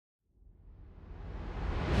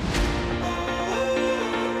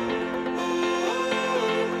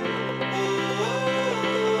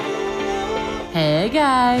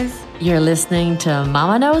guys, you're listening to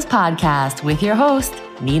Mama Knows Podcast with your host,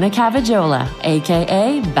 Nina Cavajola,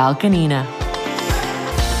 aka Balkanina.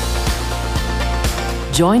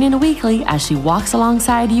 Join in weekly as she walks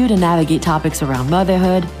alongside you to navigate topics around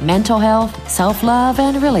motherhood, mental health, self-love,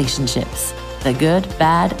 and relationships. The good,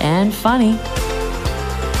 bad, and funny.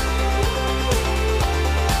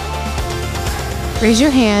 Raise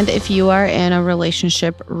your hand if you are in a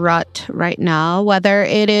relationship rut right now, whether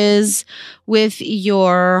it is with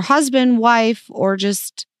your husband, wife, or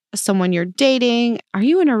just someone you're dating. Are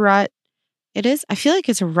you in a rut? It is. I feel like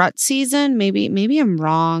it's a rut season. Maybe I'm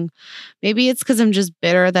wrong. Maybe it's because I'm just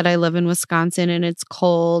bitter that I live in Wisconsin and it's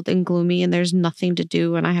cold and gloomy and there's nothing to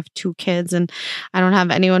do and I have 2 kids and I don't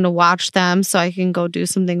have anyone to watch them so I can go do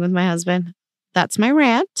something with my husband. That's my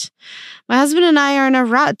rant. My husband and I are in a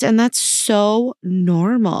rut, and that's so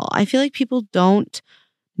normal. I feel like people don't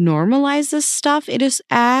normalize this stuff. It is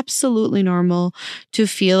absolutely normal to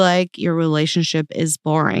feel like your relationship is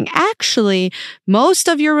boring. Actually, most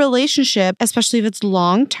of your relationship, especially if it's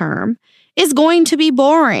long term, is going to be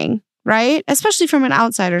boring, right? Especially from an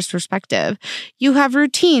outsider's perspective. You have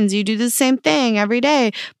routines. You do the same thing every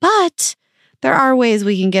day, but there are ways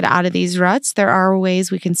we can get out of these ruts. There are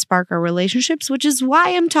ways we can spark our relationships, which is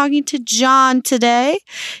why I'm talking to John today.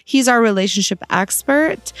 He's our relationship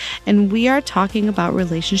expert, and we are talking about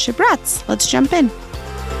relationship ruts. Let's jump in.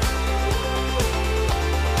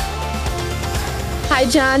 Hi,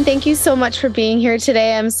 John. Thank you so much for being here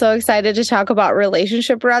today. I'm so excited to talk about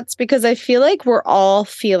relationship ruts because I feel like we're all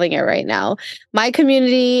feeling it right now. My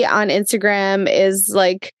community on Instagram is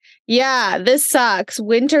like, yeah, this sucks.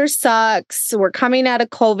 Winter sucks. We're coming out of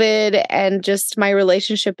COVID and just my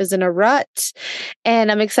relationship is in a rut. And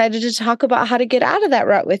I'm excited to talk about how to get out of that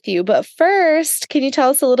rut with you. But first, can you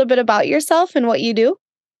tell us a little bit about yourself and what you do?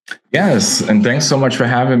 Yes. And thanks so much for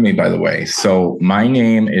having me, by the way. So my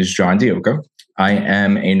name is John Dioka. I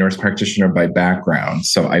am a nurse practitioner by background.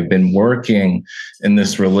 So I've been working in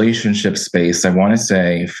this relationship space, I want to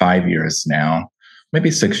say 5 years now, maybe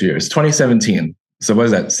 6 years, 2017. So what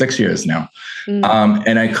is that? 6 years now.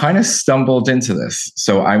 And I kind of stumbled into this.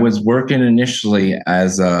 So I was working initially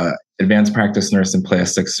as a advanced practice nurse in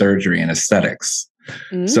plastic surgery and aesthetics.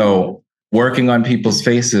 So working on people's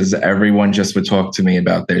faces, everyone just would talk to me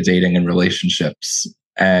about their dating and relationships.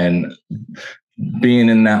 And being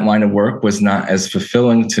in that line of work was not as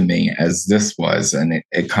fulfilling to me as this was. And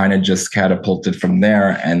it kind of just catapulted from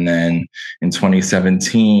there. And then in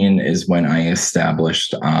 2017 is when I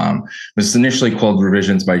established, it was initially called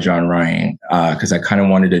Revisions by John Ryan, because I kind of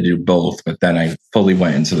wanted to do both. But then I fully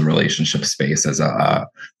went into the relationship space as a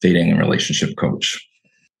dating and relationship coach.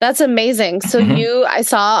 That's amazing. So I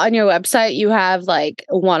saw on your website, you have like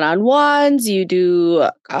one-on-ones, you do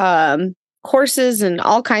courses and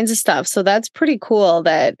all kinds of stuff. So that's pretty cool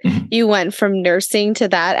that you went from nursing to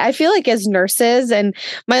that. I feel like as nurses, and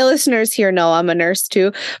my listeners here know I'm a nurse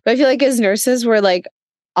too, but I feel like as nurses, we're like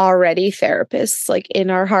already therapists, like in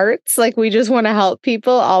our hearts. Like we just want to help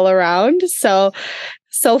people all around. So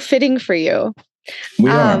fitting for you. We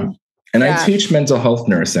are. And I teach mental health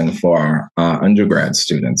nursing for undergrad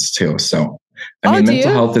students too. So I mean,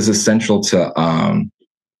 mental health is essential to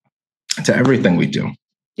everything we do.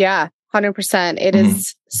 Yeah. 100%. It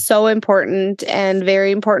is so important and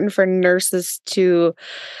very important for nurses to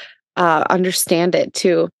understand it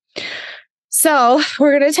too. So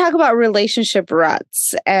we're going to talk about relationship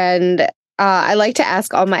ruts. And I like to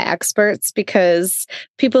ask all my experts because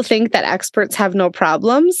people think that experts have no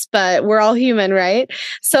problems, but we're all human, right?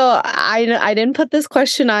 So I didn't put this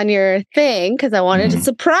question on your thing because I wanted to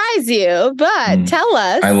surprise you, but tell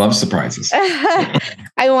us. I love surprises. I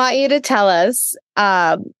want you to tell us,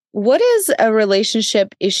 what is a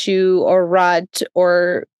relationship issue or rut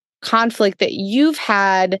or conflict that you've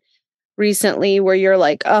had recently where you're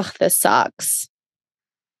like, oh, this sucks?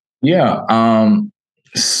 Yeah. I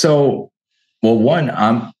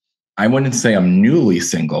wouldn't say I'm newly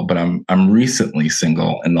single, but I'm recently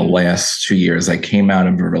single. In the last 2 years, I came out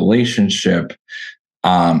of a relationship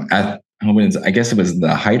I guess it was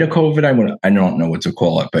the height of COVID. I don't know what to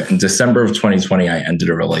call it, but in December of 2020, I ended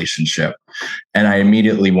a relationship and I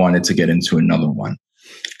immediately wanted to get into another one.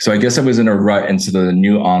 So I guess I was in a rut into the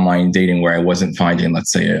new online dating where I wasn't finding,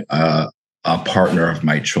 let's say, a partner of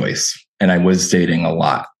my choice. And I was dating a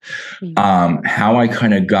lot. How I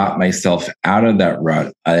kind of got myself out of that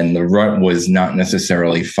rut, and the rut was not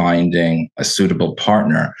necessarily finding a suitable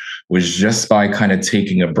partner, was just by kind of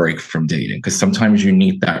taking a break from dating, because sometimes you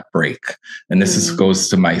need that break. And this goes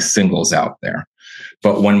to my singles out there.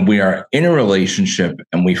 But when we are in a relationship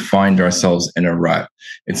and we find ourselves in a rut,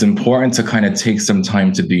 it's important to kind of take some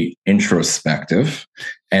time to be introspective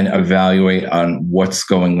and evaluate on what's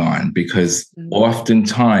going on, because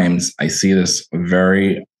oftentimes I see this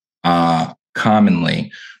very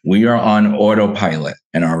commonly. We are on autopilot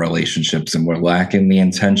in our relationships and we're lacking the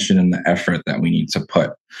intention and the effort that we need to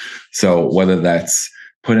put. So whether that's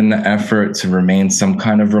put in the effort to remain some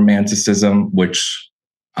kind of romanticism, which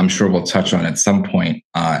I'm sure we'll touch on at some point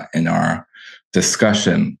in our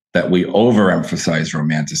discussion, that we overemphasize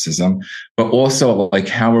romanticism, but also like,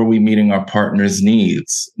 how are we meeting our partner's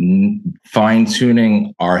needs, fine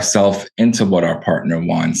tuning ourselves into what our partner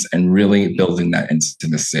wants and really building that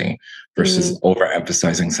intimacy versus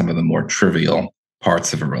overemphasizing some of the more trivial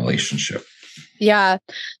parts of a relationship. Yeah,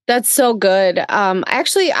 that's so good.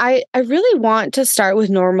 Actually, I really want to start with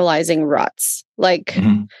normalizing ruts. Like,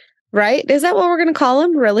 right? Is that what we're going to call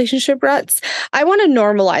them? Relationship ruts? I want to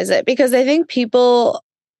normalize it because I think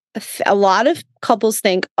a lot of couples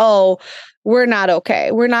think, oh, we're not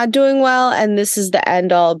okay. We're not doing well. And this is the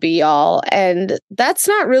end all be all. And that's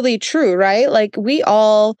not really true, right? Like, we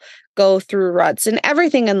all go through ruts and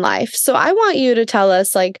everything in life. So I want you to tell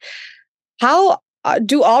us, like, how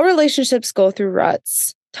do all relationships go through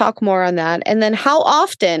ruts? Talk more on that. And then how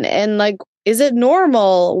often? And like, is it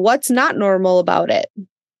normal? What's not normal about it?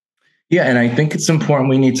 Yeah. And I think it's important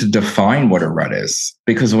we need to define what a rut is,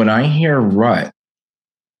 because when I hear rut,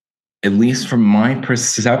 at least from my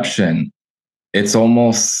perception, it's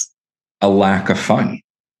almost a lack of fun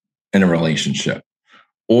in a relationship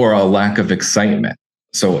or a lack of excitement.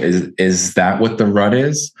 So is that what the rut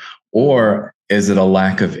is? Or is it a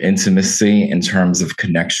lack of intimacy in terms of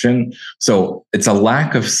connection? So it's a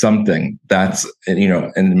lack of something. That's,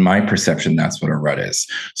 in my perception, that's what a rut is.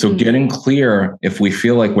 So getting clear, if we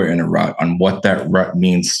feel like we're in a rut, on what that rut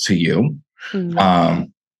means to you. I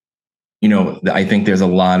think there's a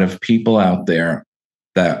lot of people out there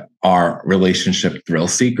that are relationship thrill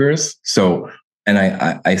seekers. So, and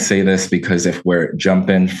I say this because if we're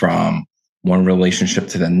jumping from one relationship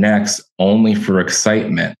to the next only for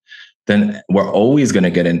excitement, then we're always going to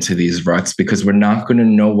get into these ruts, because we're not going to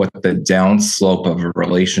know what the downslope of a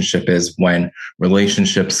relationship is when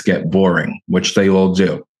relationships get boring, which they all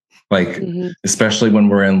do. Like, especially when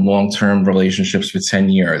we're in long-term relationships for 10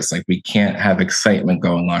 years, like, we can't have excitement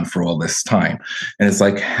going on for all this time. And it's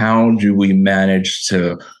like, how do we manage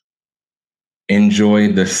to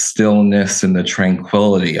enjoy the stillness and the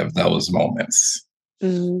tranquility of those moments?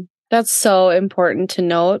 That's so important to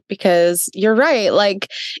note, because you're right. Like,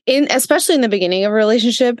 especially in the beginning of a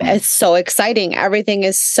relationship, it's so exciting. Everything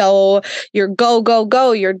is so, you're go, go,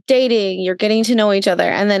 go. You're dating, you're getting to know each other.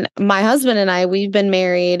 And then my husband and I, we've been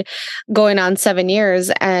married going on 7 years.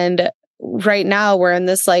 And right now we're in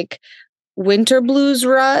this like winter blues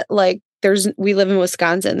rut. Like, we live in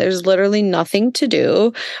Wisconsin. There's literally nothing to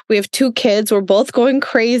do. We have 2 kids. We're both going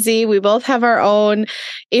crazy. We both have our own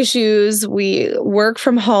issues. We work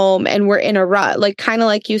from home and we're in a rut. Like, kind of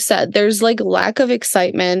like you said, there's like lack of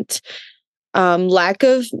excitement, lack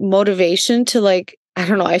of motivation to, like, I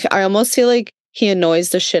don't know. I almost feel like he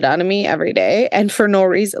annoys the shit out of me every day, and for no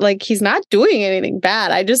reason. Like, he's not doing anything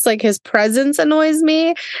bad. I just, like, his presence annoys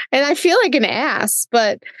me and I feel like an ass.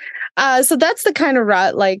 But so that's the kind of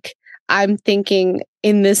rut, like, I'm thinking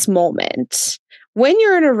in this moment. When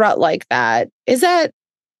you're in a rut like that,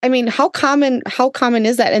 how common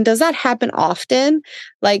is that? And does that happen often?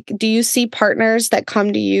 Like, do you see partners that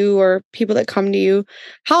come to you or people that come to you?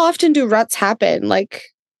 How often do ruts happen? Like,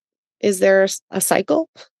 is there a cycle?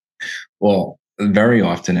 Well, very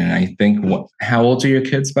often. And I think, how old are your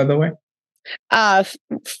kids, by the way?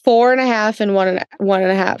 4.5 and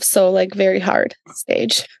 1.5. So, like, very hard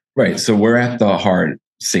stage. Right. So we're at the hard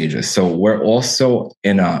stages. So we're also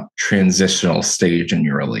in a transitional stage in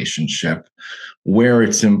your relationship where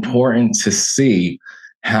it's important to see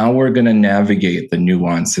how we're going to navigate the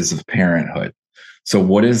nuances of parenthood. So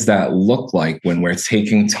what does that look like when we're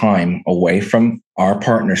taking time away from our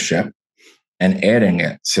partnership and adding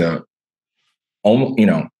it to,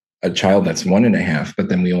 a child that's 1.5, but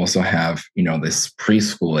then we also have, this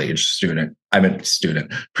preschool age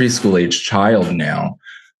preschool age child now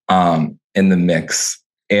in the mix,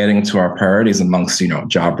 adding to our priorities amongst,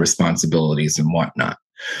 job responsibilities and whatnot.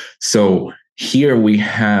 So here we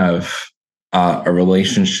have a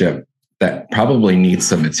relationship that probably needs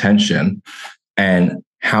some attention. And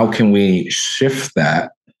how can we shift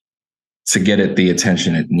that to get it the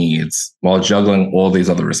attention it needs while juggling all these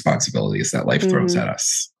other responsibilities that life throws at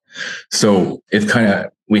us? So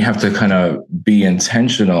we have to be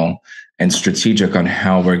intentional and strategic on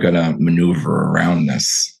how we're going to maneuver around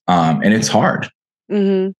this. And it's hard.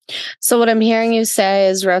 So what I'm hearing you say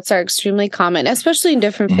is ruts are extremely common, especially in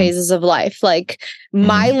different phases of life. Like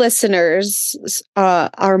my listeners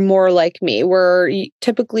are more like me. We're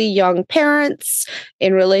typically young parents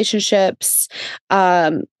in relationships,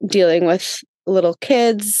 dealing with little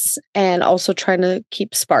kids and also trying to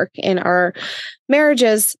keep spark in our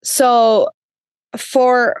marriages. So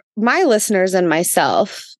for my listeners and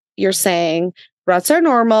myself, you're saying ruts are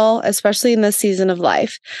normal, especially in this season of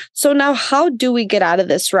life. So now how do we get out of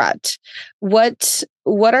this rut? What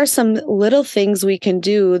are some little things we can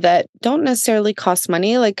do that don't necessarily cost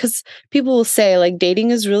money? Like, because people will say like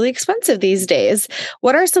dating is really expensive these days.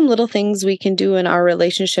 What are some little things we can do in our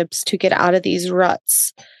relationships to get out of these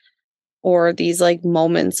ruts or these like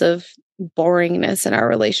moments of boringness in our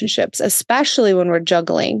relationships, especially when we're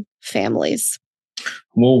juggling families?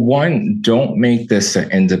 Well, one, don't make this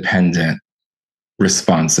an independent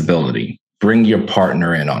responsibility. Bring your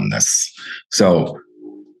partner in on this. So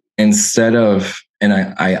instead of, and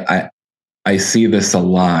I see this a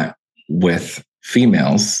lot with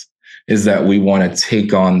females, is that we want to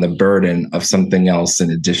take on the burden of something else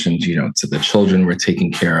in addition to, to the children we're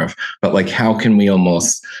taking care of. But like, how can we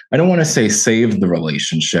almost, I don't want to say save the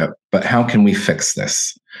relationship, but how can we fix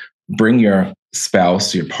this? Bring your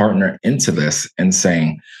spouse, your partner into this and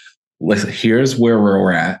saying, listen, here's where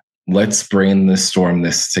we're at. Let's brainstorm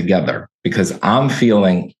this together because I'm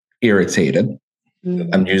feeling irritated.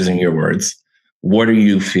 I'm using your words. What are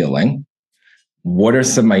you feeling? What are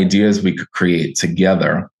some ideas we could create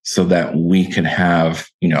together so that we can have,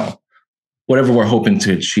 whatever we're hoping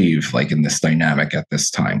to achieve, like in this dynamic at this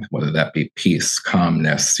time, whether that be peace,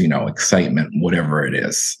 calmness, excitement, whatever it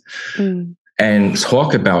is. And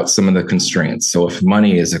talk about some of the constraints. So if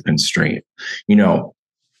money is a constraint,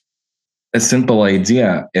 a simple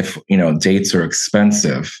idea, if, dates are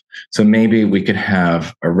expensive, so maybe we could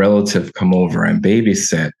have a relative come over and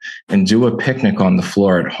babysit and do a picnic on the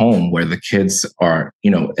floor at home where the kids are,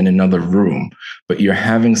 in another room, but you're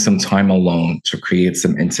having some time alone to create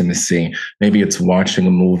some intimacy. Maybe it's watching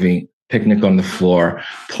a movie, picnic on the floor,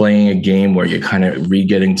 playing a game where you're kind of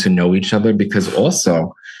re-getting to know each other, because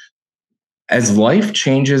also as life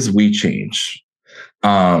changes, we change.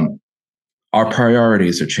 Our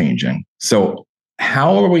priorities are changing. So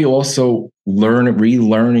how are we also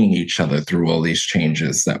relearning each other through all these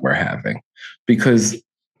changes that we're having? Because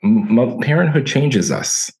parenthood changes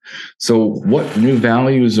us. So what new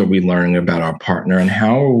values are we learning about our partner, and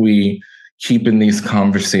how are we keeping these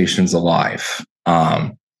conversations alive,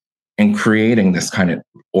 and creating this kind of,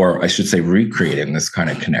 or I should say recreating this kind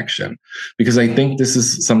of connection? Because I think this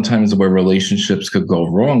is sometimes where relationships could go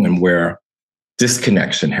wrong and where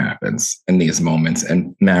disconnection happens in these moments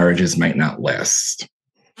and marriages might not last.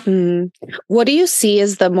 What do you see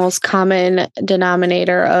as the most common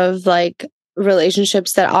denominator of like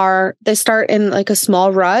relationships they start in like a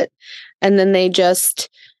small rut and then they just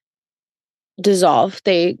dissolve?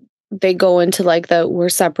 They go into like we're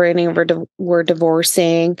separating or we're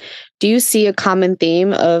divorcing. Do you see a common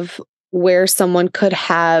theme of where someone could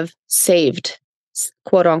have saved,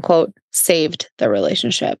 quote unquote, saved the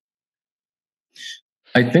relationship?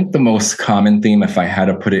 I think the most common theme, if I had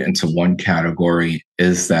to put it into one category,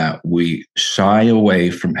 is that we shy away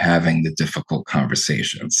from having the difficult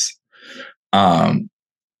conversations. And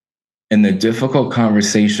the difficult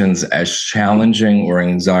conversations, as challenging or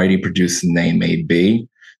anxiety producing they may be,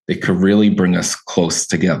 they could really bring us close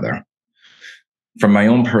together. From my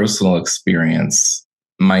own personal experience,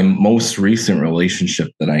 my most recent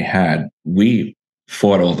relationship that I had, we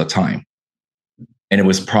fought all the time. And it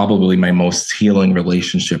was probably my most healing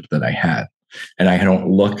relationship that I had. And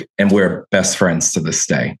and we're best friends to this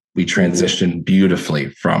day. We transitioned beautifully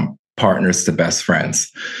from partners to best friends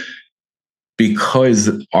because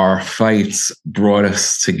our fights brought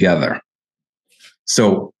us together.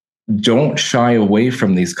 So don't shy away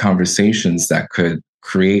from these conversations that could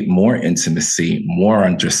create more intimacy, more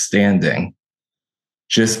understanding.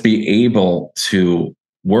 Just be able to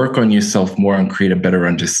work on yourself more and create a better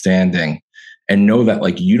understanding. And know that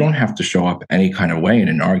like you don't have to show up any kind of way in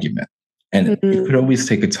an argument. And you could always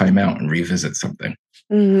take a time out and revisit something.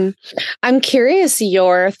 I'm curious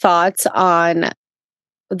your thoughts on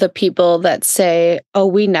the people that say, oh,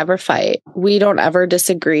 we never fight. We don't ever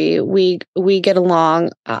disagree. We get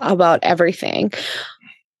along about everything.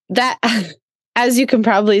 That, as you can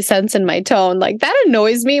probably sense in my tone, like that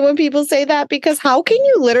annoys me when people say that, because how can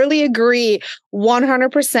you literally agree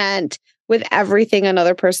 100% with everything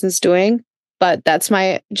another person's doing? But that's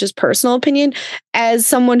my just personal opinion as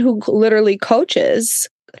someone who literally coaches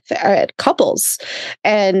couples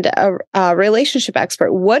and a relationship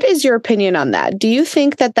expert. What is your opinion on that? Do you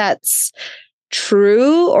think that that's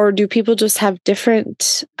true, or do people just have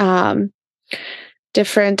different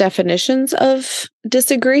definitions of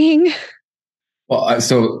disagreeing? Well,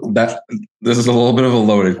 so this is a little bit of a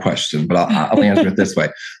loaded question, but I'll answer it this way.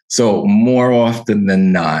 So more often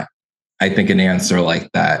than not, I think an answer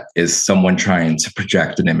like that is someone trying to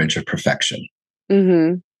project an image of perfection,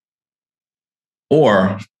 Mm-hmm.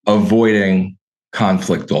 or avoiding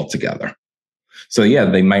conflict altogether. So yeah,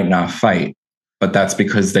 they might not fight, but that's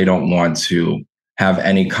because they don't want to have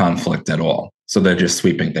any conflict at all. So they're just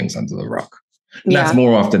sweeping things under the rug. And that's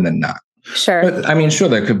more often than not. Sure. But I mean, sure,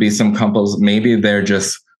 there could be some couples, maybe they're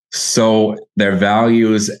just their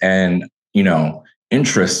values and,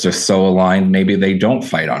 interests are so aligned, maybe they don't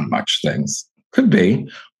fight on much things. Could be.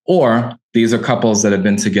 Or these are couples that have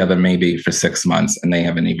been together maybe for 6 months and they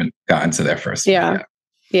haven't even gotten to their first date yet.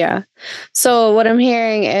 Yeah. So what I'm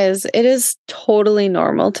hearing is it is totally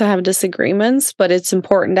normal to have disagreements, but it's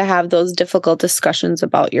important to have those difficult discussions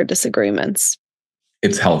about your disagreements.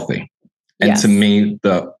 It's healthy. And to me,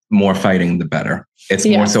 the more fighting, the better. It's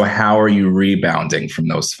more so how are you rebounding from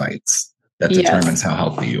those fights that determines how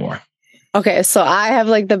healthy you are. Okay, so I have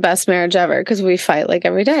like the best marriage ever because we fight like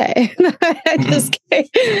every day. Just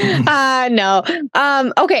kidding. No.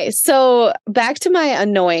 Okay, so back to my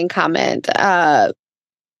annoying comment. I've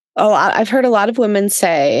heard a lot of women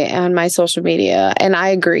say on my social media, and I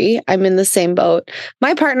agree, I'm in the same boat.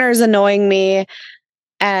 My partner is annoying me.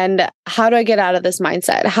 And how do I get out of this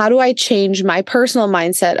mindset? How do I change my personal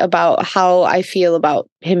mindset about how I feel about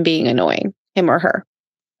him being annoying, him or her?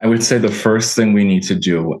 I would say the first thing we need to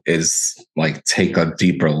do is take a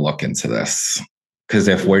deeper look into this. Because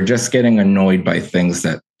if we're just getting annoyed by things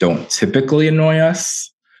that don't typically annoy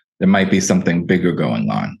us, there might be something bigger going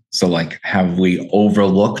on. So have we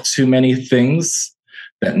overlooked too many things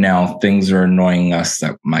that now things are annoying us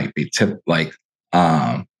that might be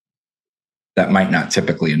that might not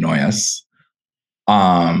typically annoy us?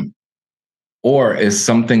 Or is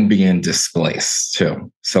something being displaced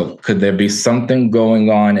too? So could there be something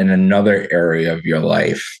going on in another area of your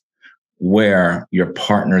life where your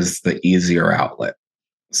partner's the easier outlet?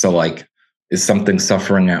 So is something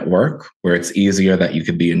suffering at work where it's easier that you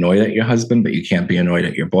could be annoyed at your husband, but you can't be annoyed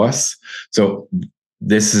at your boss? So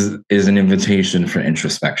this is an invitation for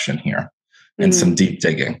introspection here and some deep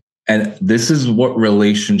digging. And this is what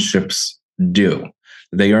relationships do.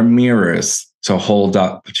 They are mirrors to hold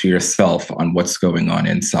up to yourself on what's going on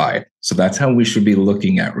inside. So that's how we should be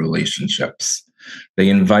looking at relationships. They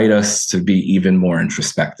invite us to be even more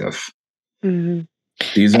introspective. Mm-hmm.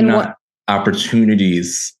 These are not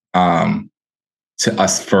opportunities for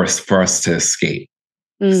us to escape.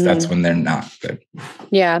 Mm-hmm. That's when they're not good.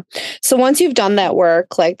 Yeah. So once you've done that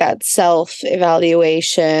work, like that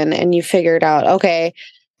self-evaluation, and you figured out, okay,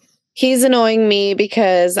 he's annoying me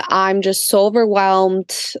because I'm just so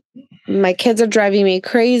overwhelmed. My kids are driving me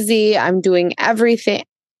crazy. I'm doing everything.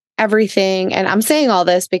 And I'm saying all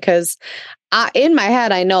this because in my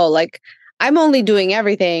head, I know I'm only doing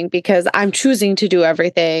everything because I'm choosing to do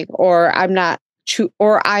everything, or I'm not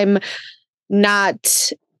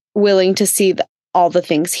willing to see all the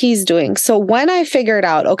things he's doing. So when I figured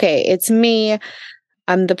out, okay, it's me,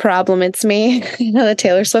 I'm the problem, it's me, the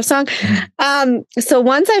Taylor Swift song. So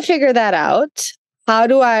once I figure that out, how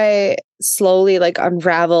do I slowly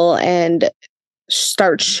unravel and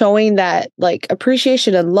start showing that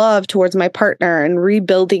appreciation and love towards my partner and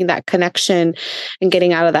rebuilding that connection and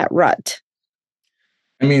getting out of that rut?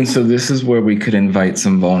 I mean, so this is where we could invite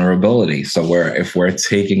some vulnerability. So if we're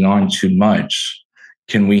taking on too much,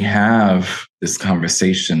 can we have this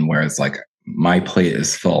conversation where it's my plate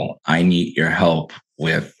is full. I need your help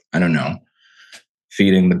with, I don't know,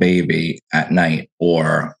 feeding the baby at night,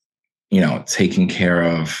 or, taking care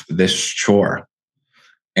of this chore,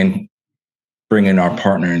 and bringing our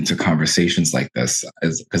partner into conversations like this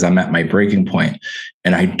is because I'm at my breaking point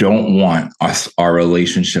and I don't want our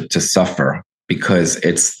relationship to suffer because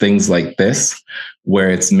it's things like this where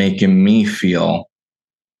it's making me feel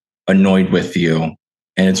annoyed with you.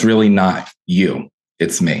 And it's really not you,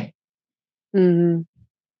 it's me. Mm-hmm.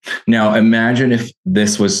 Now, imagine if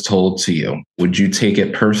this was told to you. Would you take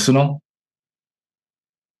it personal?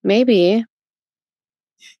 Maybe.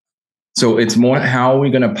 So it's more, how are we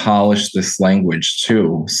going to polish this language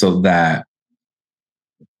too, so that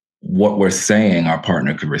what we're saying our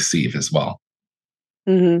partner could receive as well?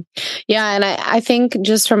 Mm-hmm. Yeah. And I think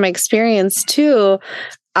just from experience too,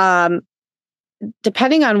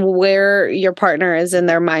 depending on where your partner is in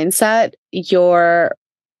their mindset, your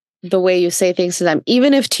the way you say things to them,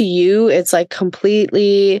 even if to you it's like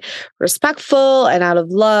completely respectful and out of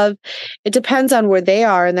love, it depends on where they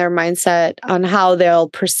are in their mindset on how they'll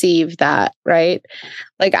perceive that, right?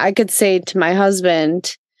 Like I could say to my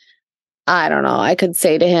husband, I don't know, I could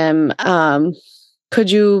say to him, could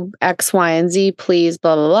you X, Y, and Z, please,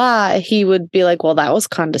 blah, blah, blah. He would be like, well, that was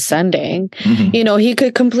condescending. Mm-hmm. He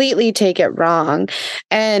could completely take it wrong.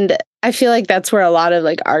 And I feel like that's where a lot of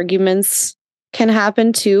like arguments can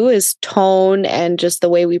happen too, is tone and just the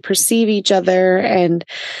way we perceive each other. And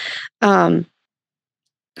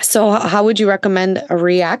so how would you recommend a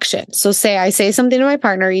reaction? So say I say something to my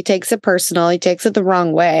partner, he takes it personal, he takes it the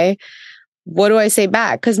wrong way. What do I say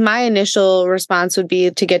back? Because my initial response would be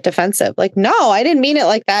to get defensive. Like, no, I didn't mean it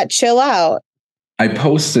like that. Chill out. I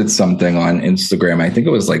posted something on Instagram, I think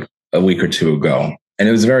it was like a week or two ago. And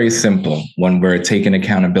it was very simple. When we're taking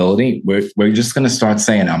accountability, we're just going to start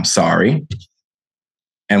saying, I'm sorry.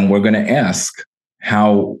 And we're going to ask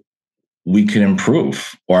how we can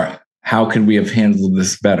improve, or how could we have handled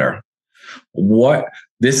this better?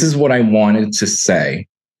 This is what I wanted to say.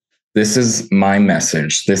 This is my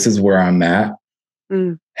message. This is where I'm at.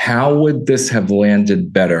 How would this have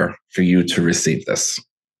landed better for you to receive this?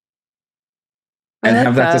 And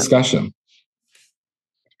have that discussion.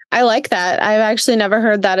 I like that. I've actually never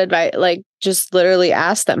heard that advice. Like, just literally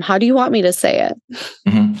ask them, how do you want me to say it?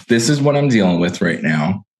 Mm-hmm. This is what I'm dealing with right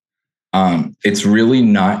now. It's really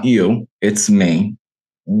not you. It's me.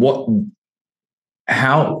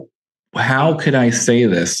 How could I say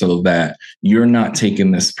this so that you're not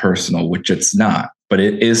taking this personal, which it's not, but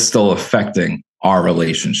it is still affecting our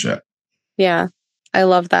relationship? Yeah, I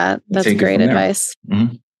love that. That's great advice.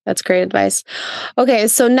 Mm-hmm. That's great advice. Okay,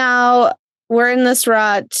 so now we're in this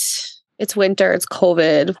rut. It's winter, it's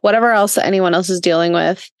COVID, whatever else anyone else is dealing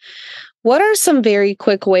with. What are some very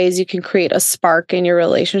quick ways you can create a spark in your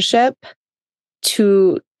relationship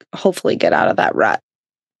to hopefully get out of that rut?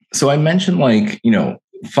 So I mentioned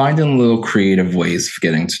finding little creative ways of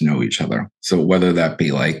getting to know each other. So whether that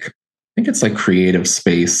be I think it's like creative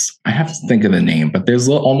space. I have to think of the name, but there's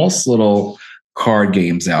almost little card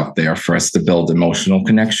games out there for us to build emotional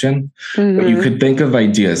connection. Mm-hmm. But you could think of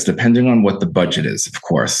ideas depending on what the budget is, of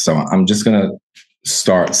course. So I'm just going to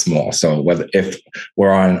start small. So if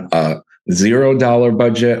we're on a $0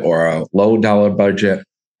 budget or a low dollar budget,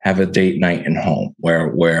 have a date night in home where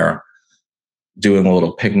we're doing a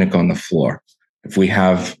little picnic on the floor. If we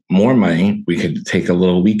have more money, we could take a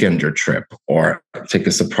little weekender trip or take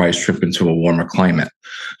a surprise trip into a warmer climate.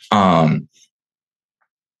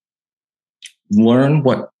 Learn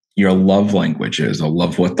what your love language is, or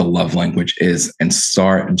love what the love language is, and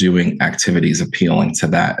start doing activities appealing to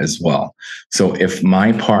that as well. So if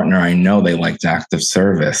my partner, I know they liked active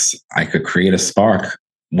service, I could create a spark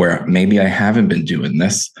where maybe I haven't been doing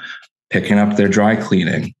this, picking up their dry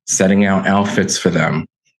cleaning, setting out outfits for them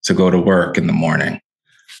to go to work in the morning.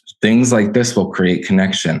 Things like this will create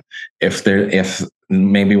connection. If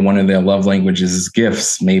maybe one of their love languages is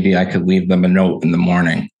gifts, maybe I could leave them a note in the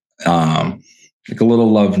morning, like a little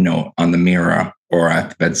love note on the mirror or at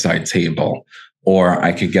the bedside table, or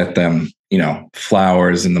I could get them,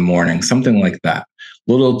 flowers in the morning, something like that.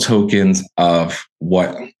 Little tokens of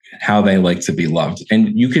how they like to be loved.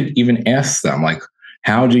 And you could even ask them, like,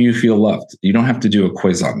 how do you feel loved? You don't have to do a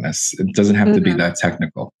quiz on this. It doesn't have to be that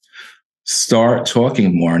technical. Start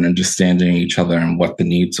talking more and understanding each other and what the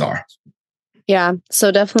needs are. Yeah.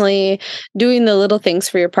 So definitely doing the little things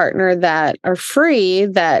for your partner that are free,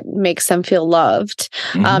 that makes them feel loved.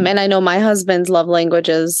 Mm-hmm. And I know my husband's love language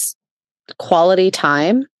is quality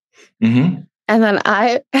time. Mm-hmm. And then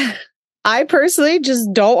I personally just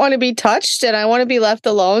don't want to be touched and I want to be left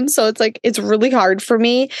alone. So it's really hard for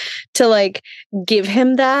me to give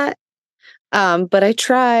him that. But I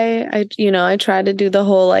try, I try to do the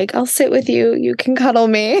whole, I'll sit with you, you can cuddle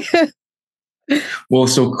me. Well,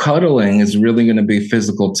 so cuddling is really going to be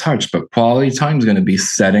physical touch, but quality time is going to be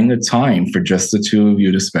setting a time for just the two of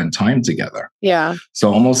you to spend time together. Yeah.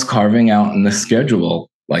 So almost carving out in the schedule,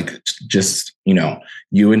 just,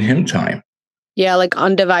 you and him time. Yeah,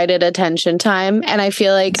 undivided attention time. And I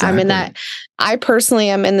feel like exactly. I'm in that. I personally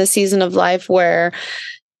am in the season of life where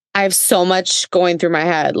I have so much going through my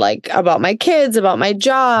head, about my kids, about my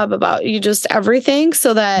job, about just everything,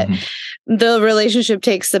 so that the relationship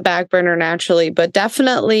takes the back burner naturally. But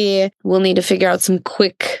definitely we'll need to figure out some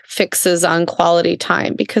quick fixes on quality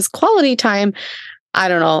time, because quality time, I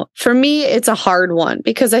don't know. For me, it's a hard one,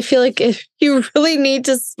 because I feel like if you really need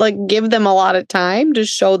to give them a lot of time to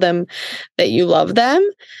show them that you love them,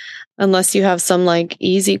 unless you have some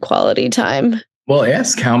easy quality time. Well,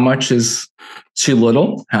 ask how much is too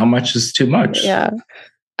little, how much is too much. Yeah.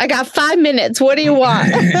 I got 5 minutes. What do you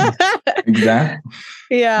want? Exactly.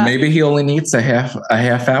 Yeah. Maybe he only needs a half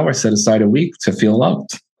hour set aside a week to feel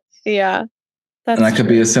loved. Yeah. And that could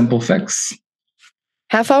be a simple fix.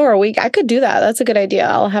 Half hour a week. I could do that. That's a good idea.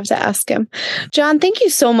 I'll have to ask him. John, thank you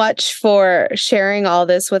so much for sharing all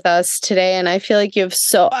this with us today. And I feel like you have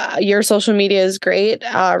your social media is great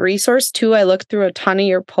resource too. I looked through a ton of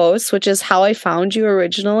your posts, which is how I found you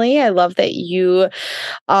originally. I love that you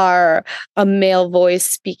are a male voice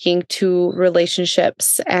speaking to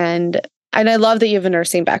relationships, and I love that you have a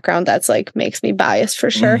nursing background. That's like makes me biased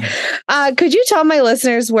for sure. Could you tell my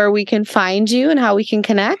listeners where we can find you and how we can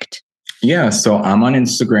connect? Yeah, so I'm on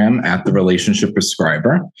Instagram at The Relationship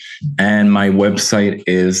Prescriber, and my website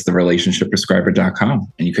is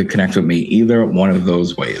therelationshipprescriber.com. And you could connect with me either one of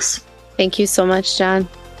those ways. Thank you so much, John.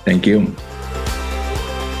 Thank you.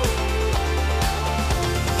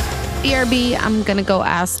 BRB, I'm going to go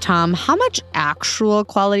ask Tom how much actual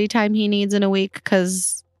quality time he needs in a week,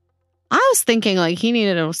 because I was thinking like he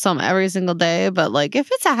needed some every single day, but like if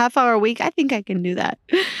it's a half hour a week, I think I can do that.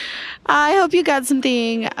 I hope you got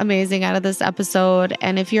something amazing out of this episode.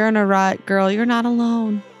 And if you're in a rut, girl, you're not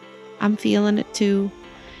alone. I'm feeling it too.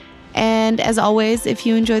 And as always, if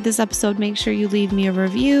you enjoyed this episode, make sure you leave me a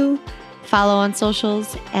review, follow on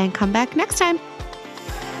socials, and come back next time.